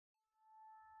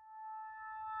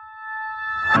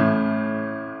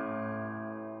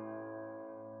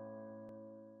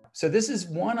So this is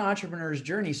one entrepreneur's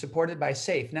journey supported by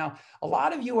SAFe. Now, a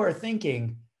lot of you are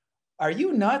thinking, are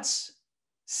you nuts?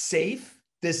 SAFe,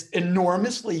 this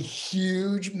enormously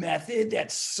huge method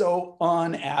that's so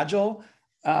unagile?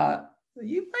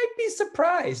 You might be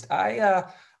surprised.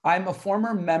 I'm a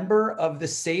former member of the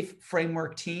SAFe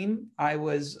framework team. I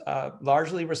was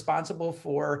largely responsible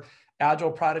for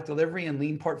agile product delivery and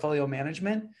lean portfolio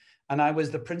management. And I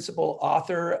was the principal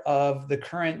author of the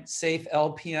current SAFe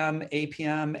LPM,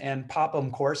 APM, and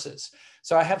POPM courses.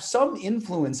 So I have some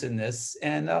influence in this,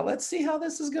 and let's see how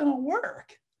this is going to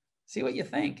work. See what you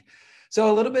think.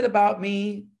 So a little bit about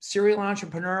me: serial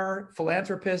entrepreneur,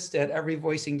 philanthropist at Every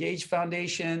Voice Engaged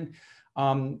Foundation,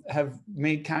 have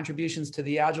made contributions to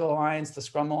the Agile Alliance, the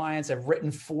Scrum Alliance. I've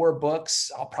written 4 books.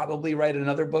 I'll probably write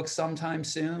another book sometime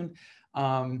soon,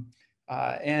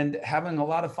 and having a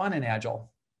lot of fun in Agile.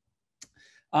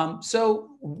 So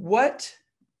what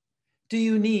do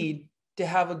you need to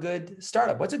have a good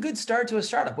startup? What's a good start to a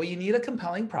startup? Well, you need a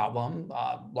compelling problem,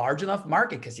 large enough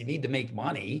market because you need to make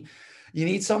money. You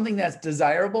need something that's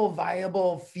desirable,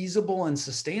 viable, feasible, and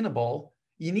sustainable.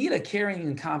 You need a caring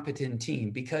and competent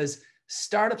team because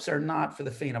startups are not for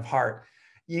the faint of heart.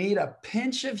 You need a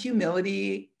pinch of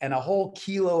humility and a whole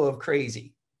kilo of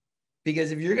crazy.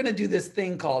 Because if you're going to do this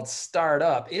thing called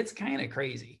startup, it's kind of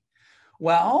crazy.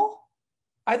 Well,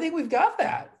 I think we've got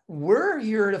that. We're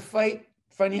here to fight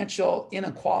financial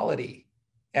inequality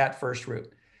at FirstRoot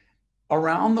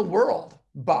around the world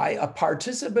by a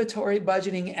participatory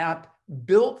budgeting app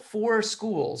built for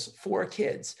schools, for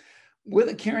kids, with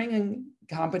a caring and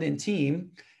competent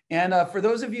team. And for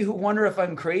those of you who wonder if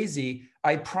I'm crazy,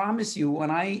 I promise you,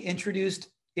 when I introduced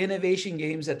innovation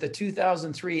games at the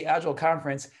 2003 Agile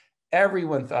Conference,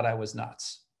 everyone thought I was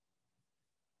nuts.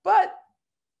 But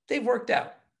they've worked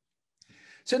out.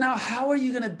 So now, how are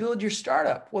you going to build your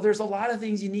startup? Well, there's a lot of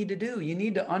things you need to do. You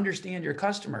need to understand your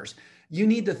customers. You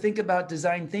need to think about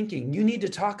design thinking. You need to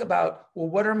talk about, well,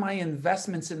 what are my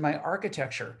investments in my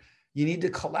architecture? You need to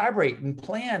collaborate and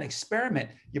plan,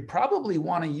 experiment. You probably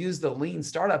want to use the lean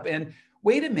startup. And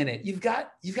wait a minute, you've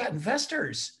got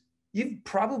investors. You've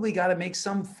probably got to make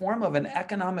some form of an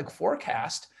economic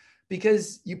forecast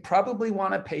because you probably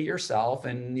want to pay yourself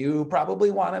and you probably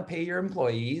want to pay your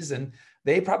employees and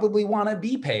they probably want to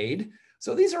be paid.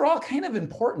 So these are all kind of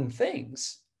important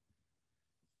things.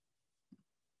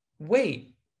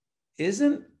 Wait,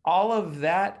 isn't all of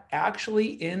that actually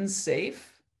in SAFe?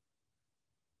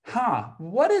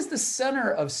 What is the center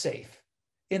of SAFe?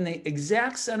 In the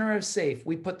exact center of SAFe,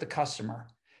 we put the customer.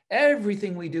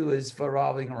 Everything we do is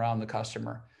revolving around the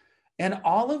customer. And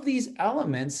all of these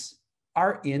elements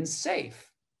are in SAFe.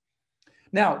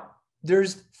 Now,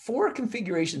 there's 4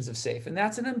 configurations of SAFe, and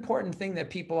that's an important thing that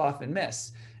people often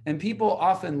miss. And people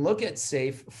often look at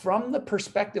SAFe from the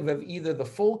perspective of either the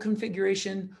full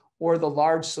configuration or the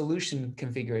large solution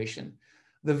configuration.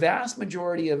 The vast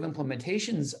majority of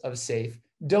implementations of SAFe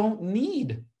don't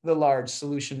need the large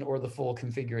solution or the full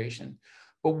configuration.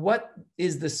 But what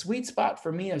is the sweet spot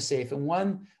for me of SAFe,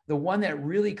 and the one that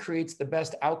really creates the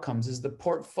best outcomes, is the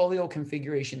portfolio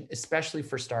configuration, especially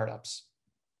for startups.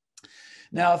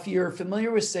 Now, if you're familiar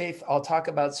with SAFe, I'll talk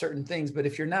about certain things, but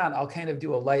if you're not, I'll kind of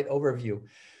do a light overview.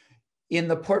 In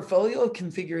the portfolio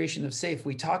configuration of SAFe,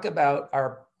 we talk about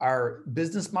our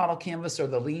business model canvas or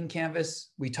the lean canvas.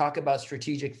 We talk about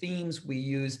strategic themes. We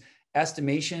use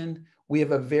estimation. We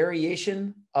have a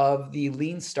variation of the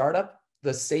lean startup,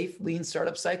 the SAFe lean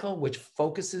startup cycle, which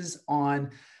focuses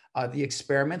on the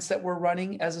experiments that we're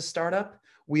running as a startup.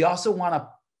 We also want to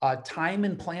time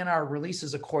and plan our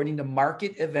releases according to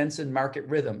market events and market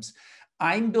rhythms.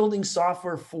 I'm building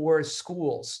software for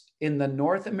schools. In the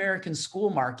North American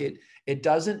school market, it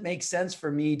doesn't make sense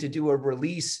for me to do a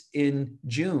release in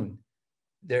June.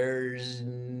 There's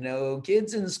no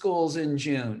kids in schools in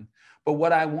June. But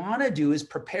what I want to do is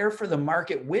prepare for the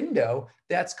market window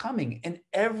that's coming. And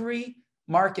every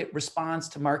market responds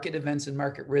to market events and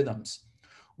market rhythms.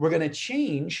 We're going to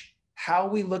change how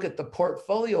we look at the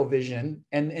portfolio vision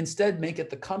and instead make it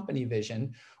the company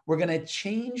vision. We're going to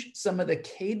change some of the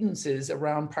cadences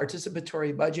around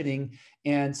participatory budgeting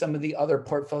and some of the other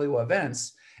portfolio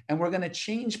events. And we're going to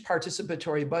change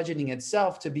participatory budgeting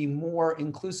itself to be more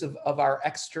inclusive of our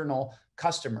external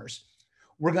customers.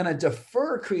 We're going to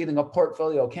defer creating a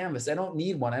portfolio canvas. I don't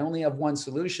need one. I only have one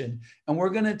solution. And we're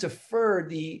going to defer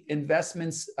the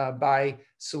investments by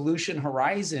solution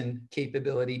horizon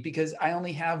capability because I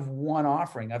only have one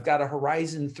offering. I've got a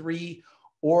Horizon 3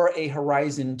 or a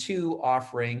Horizon 2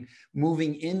 offering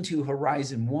moving into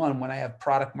Horizon 1 when I have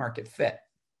product market fit.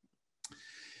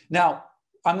 Now,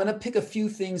 I'm going to pick a few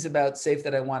things about SAFE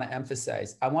that I want to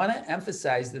emphasize. I want to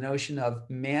emphasize the notion of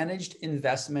managed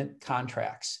investment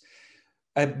contracts.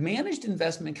 A managed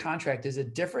investment contract is a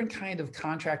different kind of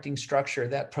contracting structure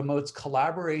that promotes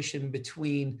collaboration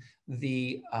between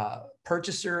the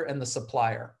purchaser and the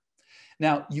supplier.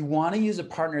 Now, you want to use a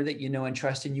partner that you know and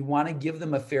trust, and you want to give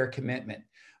them a fair commitment.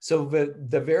 So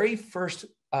the very first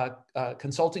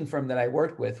consulting firm that I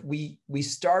worked with, we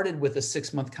started with a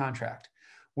 6-month contract.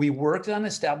 We worked on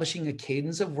establishing a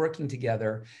cadence of working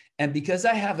together. And because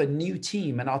I have a new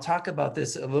team, and I'll talk about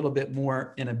this a little bit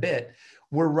more in a bit,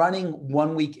 we're running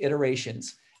 1-week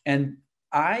iterations. And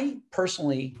I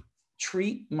personally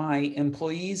treat my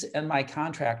employees and my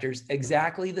contractors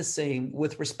exactly the same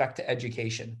with respect to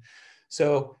education.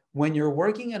 So when you're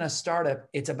working in a startup,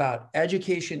 it's about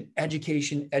education,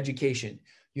 education, education.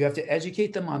 You have to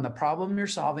educate them on the problem you're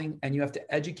solving, and you have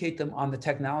to educate them on the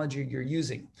technology you're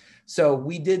using. So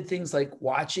we did things like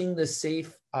watching the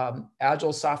SAFE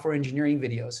Agile software engineering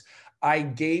videos. I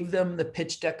gave them the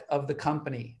pitch deck of the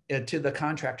company to the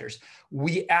contractors.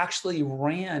 We actually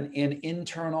ran an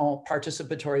internal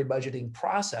participatory budgeting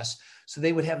process so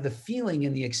they would have the feeling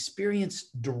and the experience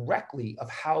directly of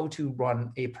how to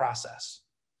run a process.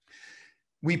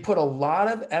 We put a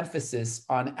lot of emphasis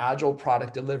on Agile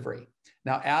product delivery.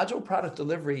 Now, Agile product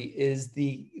delivery is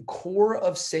the core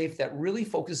of SAFE that really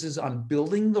focuses on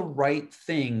building the right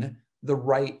thing the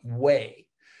right way.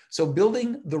 So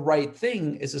building the right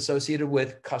thing is associated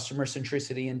with customer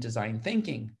centricity and design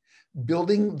thinking.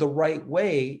 Building the right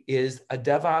way is a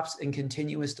DevOps and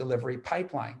continuous delivery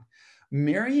pipeline.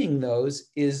 Marrying those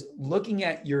is looking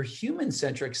at your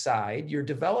human-centric side, your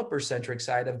developer-centric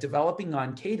side of developing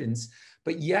on cadence,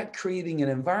 but yet creating an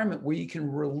environment where you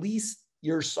can release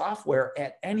your software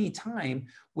at any time,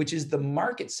 which is the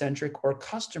market-centric or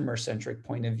customer-centric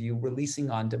point of view, releasing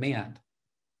on demand.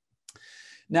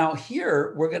 Now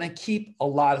here, we're going to keep a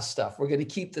lot of stuff. We're going to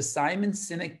keep the Simon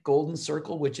Sinek Golden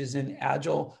Circle, which is in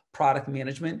Agile product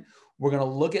management. We're going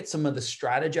to look at some of the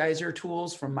strategizer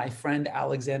tools from my friend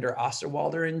Alexander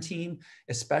Osterwalder and team,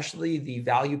 especially the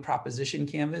value proposition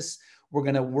canvas. We're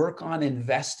going to work on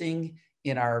investing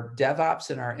in our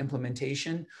DevOps and our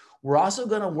implementation. We're also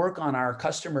going to work on our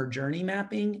customer journey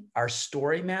mapping, our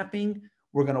story mapping.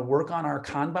 We're going to work on our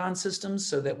Kanban systems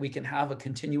so that we can have a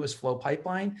continuous flow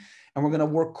pipeline. And we're going to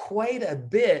work quite a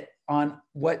bit on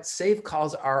what SAFE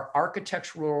calls our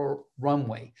architectural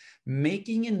runway,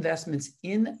 making investments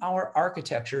in our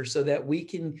architecture so that we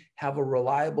can have a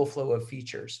reliable flow of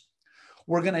features.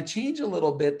 We're going to change a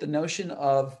little bit the notion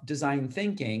of design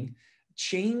thinking,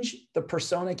 change the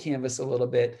persona canvas a little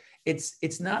bit.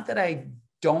 It's not that I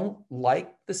don't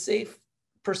like the SAFE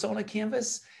persona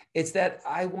canvas. It's that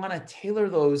I want to tailor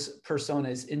those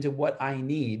personas into what I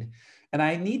need. And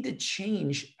I need to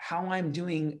change how I'm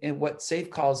doing in what SAFE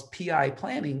calls PI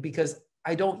planning, because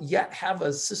I don't yet have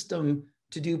a system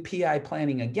to do PI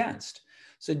planning against.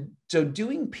 So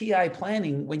doing PI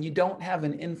planning when you don't have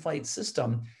an in-flight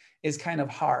system is kind of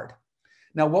hard.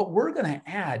 Now, what we're going to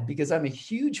add, because I'm a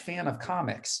huge fan of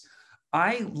comics,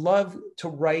 I love to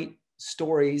write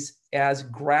stories as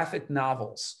graphic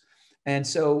novels. And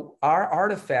so our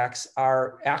artifacts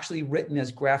are actually written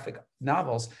as graphic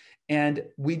novels. And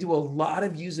we do a lot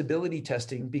of usability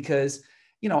testing because,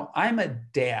 you know, I'm a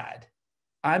dad.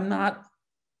 I'm not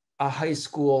a high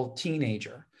school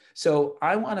teenager. So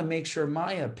I want to make sure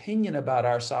my opinion about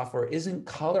our software isn't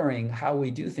coloring how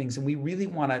we do things. And we really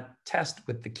want to test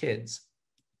with the kids.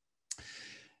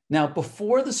 Now,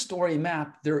 before the story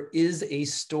map, there is a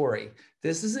story.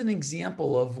 This is an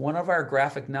example of one of our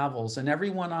graphic novels, and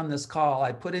everyone on this call,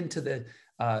 I put into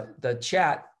the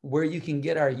chat where you can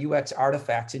get our UX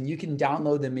artifacts, and you can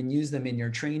download them and use them in your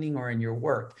training or in your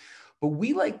work. But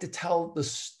we like to tell the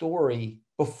story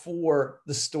before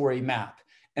the story map,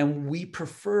 and we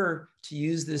prefer to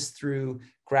use this through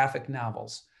graphic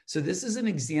novels. So this is an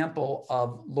example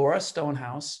of Laura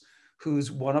Stonehouse,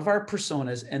 who's one of our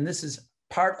personas, and this is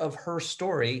part of her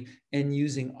story in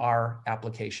using our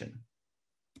application.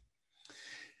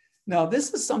 Now,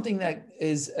 this is something that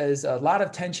is a lot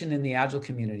of tension in the Agile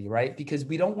community, right? Because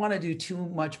we don't want to do too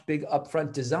much big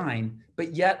upfront design,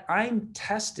 but yet I'm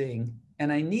testing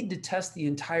and I need to test the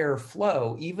entire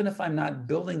flow, even if I'm not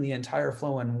building the entire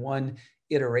flow in one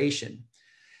iteration.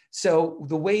 So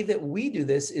the way that we do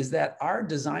this is that our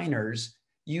designers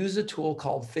use a tool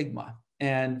called Figma.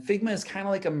 And Figma is kind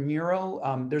of like a Miro.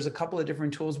 There's a couple of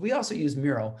different tools. We also use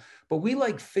Miro, but we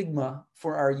like Figma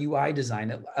for our UI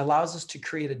design. It allows us to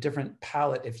create a different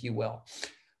palette, if you will.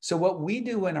 So what we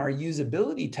do in our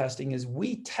usability testing is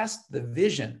we test the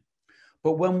vision.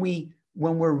 But when we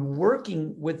when we're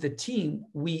working with the team,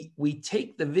 we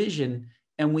take the vision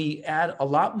and we add a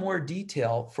lot more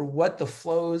detail for what the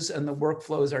flows and the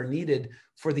workflows are needed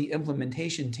for the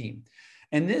implementation team.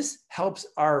 And this helps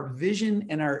our vision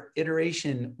and our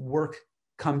iteration work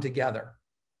come together.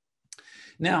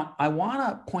 Now, I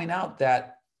want to point out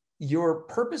that your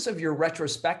purpose of your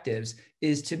retrospectives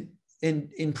is to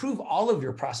improve all of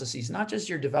your processes, not just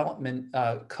your development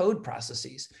code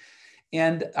processes.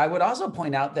 And I would also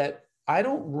point out that I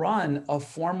don't run a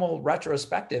formal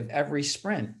retrospective every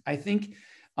sprint. I think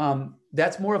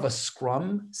that's more of a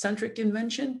Scrum-centric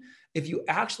invention. If you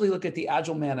actually look at the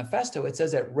Agile Manifesto, it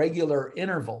says at regular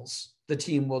intervals, the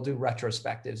team will do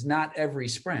retrospectives, not every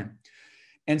sprint.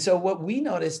 And so what we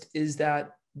noticed is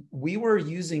that we were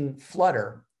using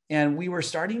Flutter, and we were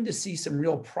starting to see some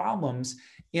real problems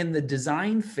in the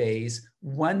design phase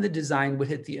when the design would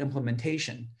hit the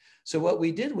implementation. So what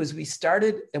we did was we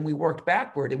started and we worked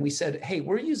backward and we said, hey,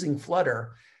 we're using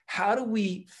Flutter. How do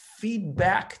we feed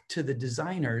back to the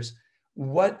designers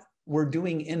what we're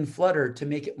doing in Flutter to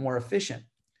make it more efficient?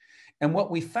 And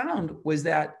what we found was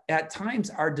that at times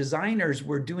our designers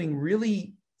were doing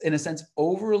really, in a sense,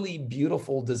 overly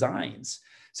beautiful designs.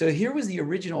 So here was the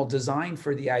original design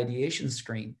for the ideation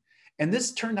screen. And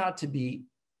this turned out to be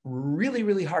really,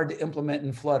 really hard to implement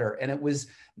in Flutter. And it was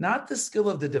not the skill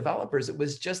of the developers. It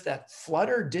was just that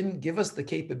Flutter didn't give us the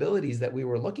capabilities that we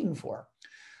were looking for.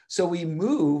 So we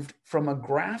moved from a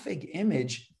graphic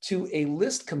image to a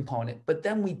list component, but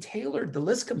then we tailored the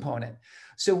list component.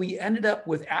 So we ended up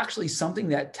with actually something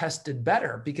that tested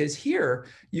better, because here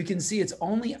you can see it's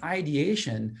only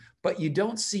ideation, but you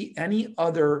don't see any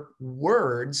other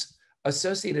words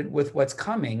associated with what's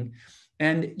coming.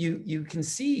 And you can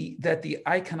see that the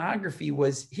iconography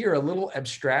was here a little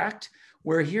abstract,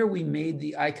 where here we made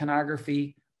the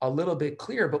iconography a little bit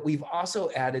clear, but we've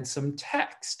also added some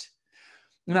text.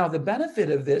 Now, the benefit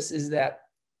of this is that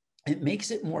it makes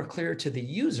it more clear to the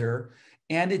user,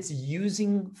 and it's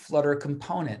using Flutter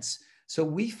components. So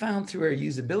we found through our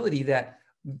usability that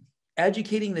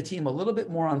educating the team a little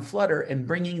bit more on Flutter and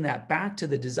bringing that back to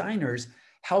the designers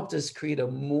helped us create a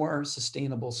more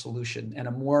sustainable solution and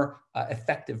a more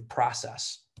effective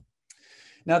process.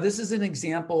 Now, this is an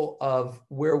example of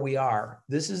where we are.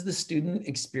 This is the student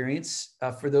experience.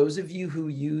 For those of you who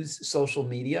use social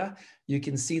media, you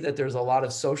can see that there's a lot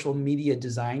of social media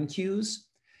design cues.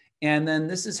 And then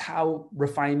this is how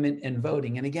refinement and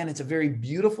voting. And again, it's a very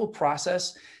beautiful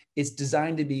process. It's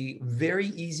designed to be very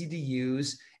easy to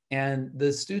use. And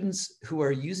the students who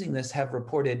are using this have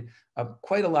reported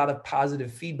quite a lot of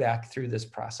positive feedback through this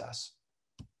process.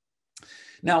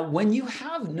 Now, when you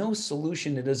have no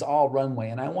solution, it is all runway.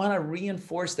 And I want to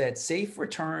reinforce that safe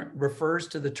return refers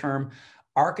to the term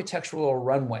architectural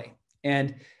runway.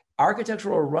 And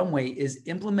architectural runway is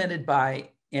implemented by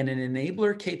an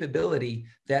enabler capability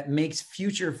that makes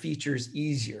future features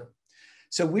easier.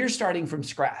 So we're starting from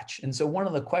scratch. And so one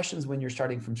of the questions when you're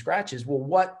starting from scratch is, well,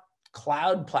 what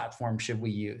cloud platform should we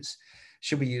use?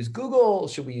 Should we use Google?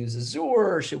 Should we use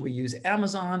Azure? Should we use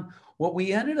Amazon? What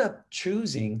we ended up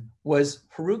choosing was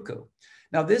Heroku.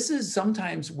 Now, this is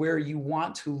sometimes where you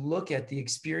want to look at the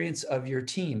experience of your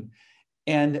team.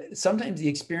 And sometimes the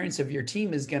experience of your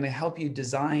team is going to help you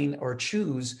design or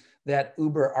choose that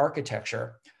Uber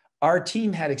architecture. Our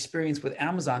team had experience with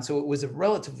Amazon, so it was a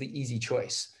relatively easy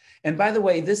choice. And by the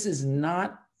way, this is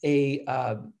not a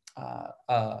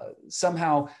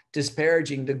somehow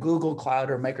disparaging to Google Cloud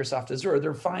or Microsoft Azure.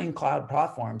 They're fine cloud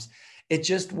platforms. It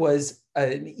just was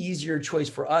an easier choice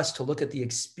for us to look at the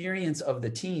experience of the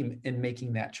team in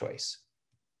making that choice.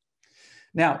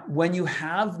 Now, when you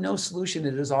have no solution,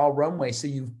 it is all runway. So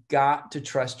you've got to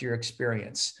trust your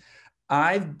experience.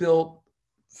 I've built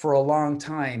for a long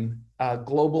time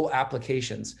global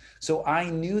applications. So I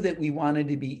knew that we wanted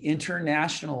to be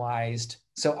internationalized.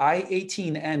 So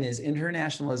I-18N is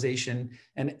internationalization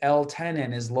and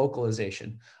L10N is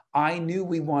localization. I knew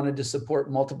we wanted to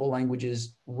support multiple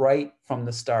languages right from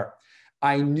the start.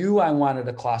 I knew I wanted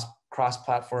a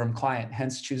cross-platform client,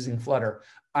 hence choosing Flutter.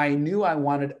 I knew I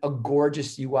wanted a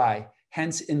gorgeous UI,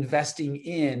 hence investing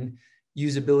in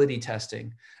usability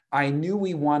testing. I knew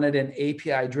we wanted an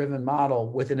API-driven model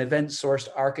with an event-sourced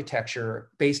architecture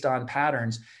based on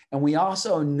patterns. And we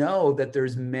also know that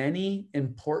there's many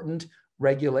important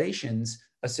regulations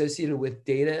associated with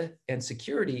data and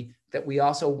security that we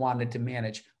also wanted to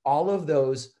manage. All of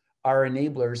those are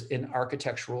enablers in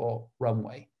architectural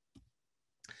runway.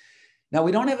 Now,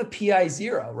 we don't have a PI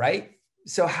 0, right?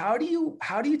 So how do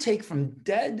you take from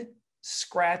dead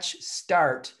scratch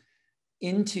start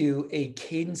into a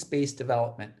cadence-based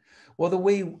development? Well, the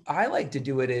way I like to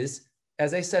do it is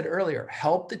as I said earlier,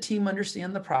 help the team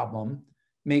understand the problem,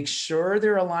 make sure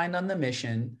they're aligned on the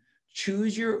mission,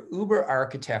 choose your Uber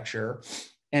architecture,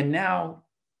 and now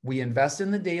we invest in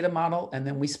the data model and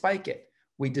then we spike it.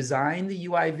 We design the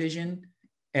UI vision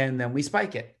and then we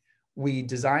spike it. We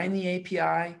design the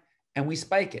API and we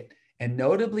spike it. And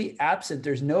notably absent,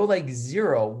 there's no like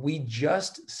zero. We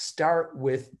just start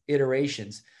with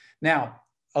iterations. Now,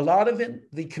 a lot of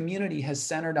it, the community has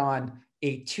centered on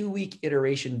a 2-week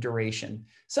iteration duration.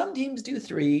 Some teams do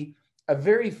 3, a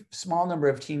very small number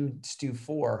of teams do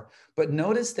 4, but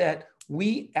notice that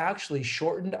we actually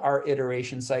shortened our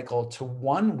iteration cycle to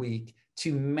 1 week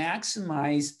to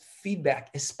maximize feedback,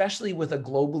 especially with a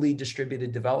globally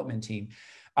distributed development team.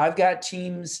 I've got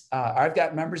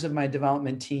members of my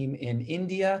development team in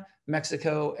India,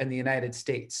 Mexico, and the United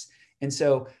States. And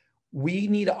so we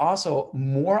need also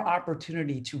more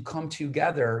opportunity to come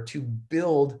together to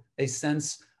build a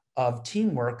sense of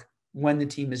teamwork when the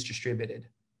team is distributed.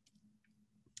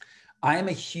 I am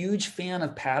a huge fan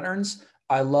of patterns.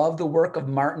 I love the work of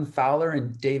Martin Fowler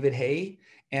and David Hay,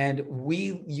 and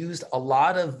we used a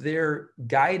lot of their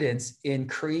guidance in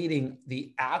creating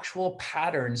the actual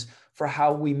patterns for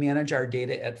how we manage our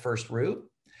data at FirstRoot.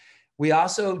 We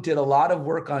also did a lot of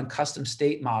work on custom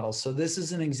state models. So this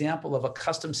is an example of a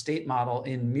custom state model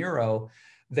in Miro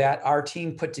that our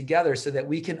team put together so that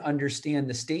we can understand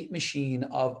the state machine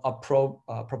of a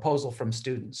proposal from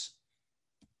students.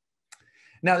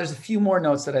 Now, there's a few more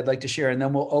notes that I'd like to share, and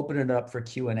then we'll open it up for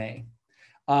Q&A.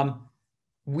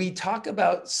 We talk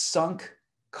about sunk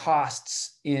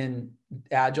costs in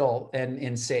Agile and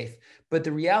in SAFe, but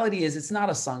the reality is it's not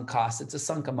a sunk cost, it's a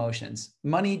sunk emotions.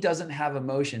 Money doesn't have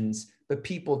emotions, but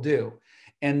people do.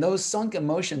 And those sunk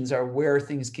emotions are where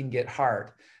things can get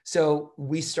hard. So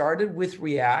we started with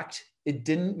React, it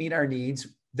didn't meet our needs,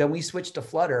 then we switched to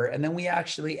Flutter, and then we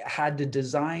actually had to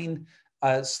design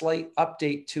a slight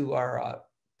update to our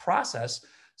process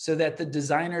so that the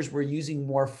designers were using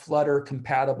more Flutter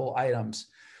compatible items.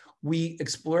 We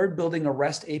explored building a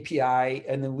REST API,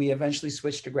 and then we eventually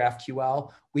switched to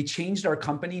GraphQL. We changed our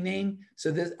company name.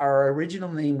 So our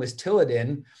original name was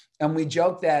Tilladin, and we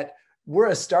joked that we're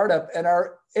a startup,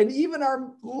 and even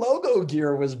our logo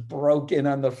gear was broken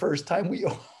on the first time we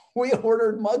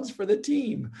ordered mugs for the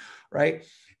team, right?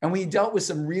 And we dealt with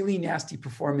some really nasty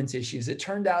performance issues. It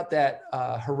turned out that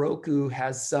Heroku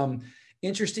has some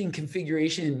interesting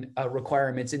configuration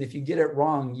requirements. And if you get it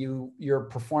wrong, your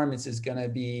performance is gonna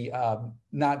be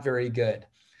not very good.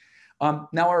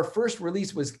 Now our first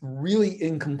release was really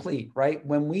incomplete, right?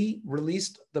 When we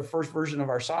released the first version of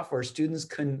our software, students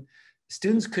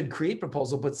could create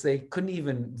proposals, but they couldn't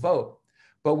even vote.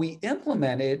 But we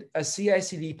implemented a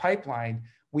CI/CD pipeline.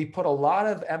 We put a lot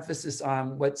of emphasis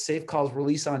on what SAFe calls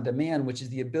release on demand, which is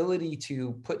the ability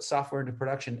to put software into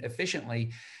production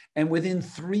efficiently. And within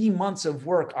 3 months of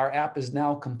work, our app is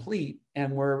now complete,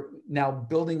 and we're now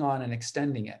building on and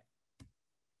extending it.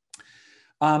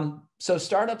 So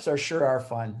startups are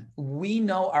fun. We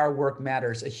know our work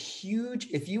matters. If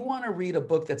you want to read a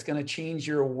book that's going to change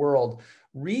your world,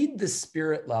 read The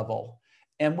Spirit Level.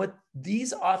 And what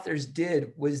these authors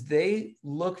did was they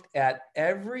looked at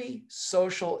every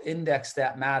social index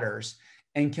that matters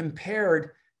and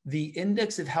compared the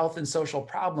index of health and social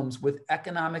problems with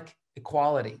economic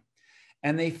equality.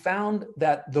 And they found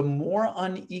that the more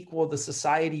unequal the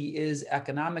society is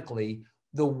economically,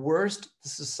 the worse the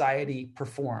society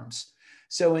performs.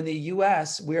 So in the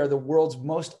US, we are the world's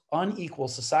most unequal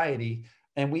society,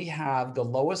 and we have the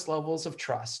lowest levels of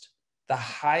trust, the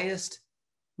highest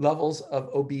levels of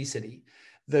obesity,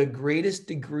 the greatest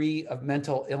degree of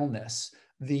mental illness,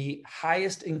 the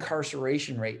highest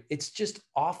incarceration rate. It's just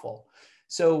awful.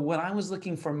 So when I was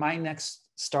looking for my next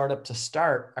startup to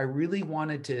start, I really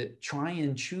wanted to try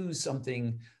and choose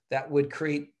something that would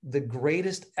create the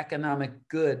greatest economic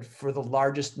good for the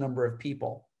largest number of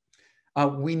people.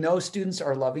 We know students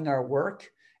are loving our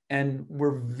work, and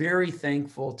we're very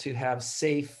thankful to have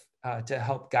SAFe to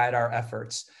help guide our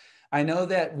efforts. I know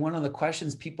that one of the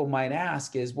questions people might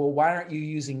ask is, well, why aren't you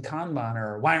using Kanban,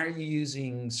 or why aren't you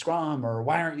using Scrum, or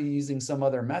why aren't you using some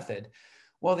other method?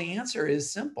 Well, the answer is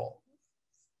simple.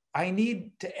 I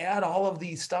need to add all of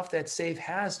the stuff that SAFe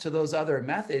has to those other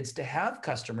methods to have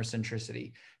customer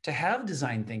centricity, to have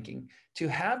design thinking, to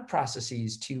have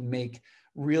processes to make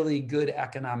really good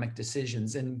economic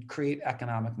decisions and create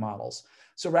economic models.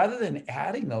 So rather than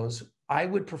adding those, I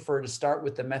would prefer to start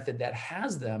with the method that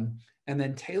has them and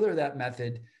then tailor that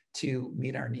method to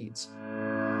meet our needs.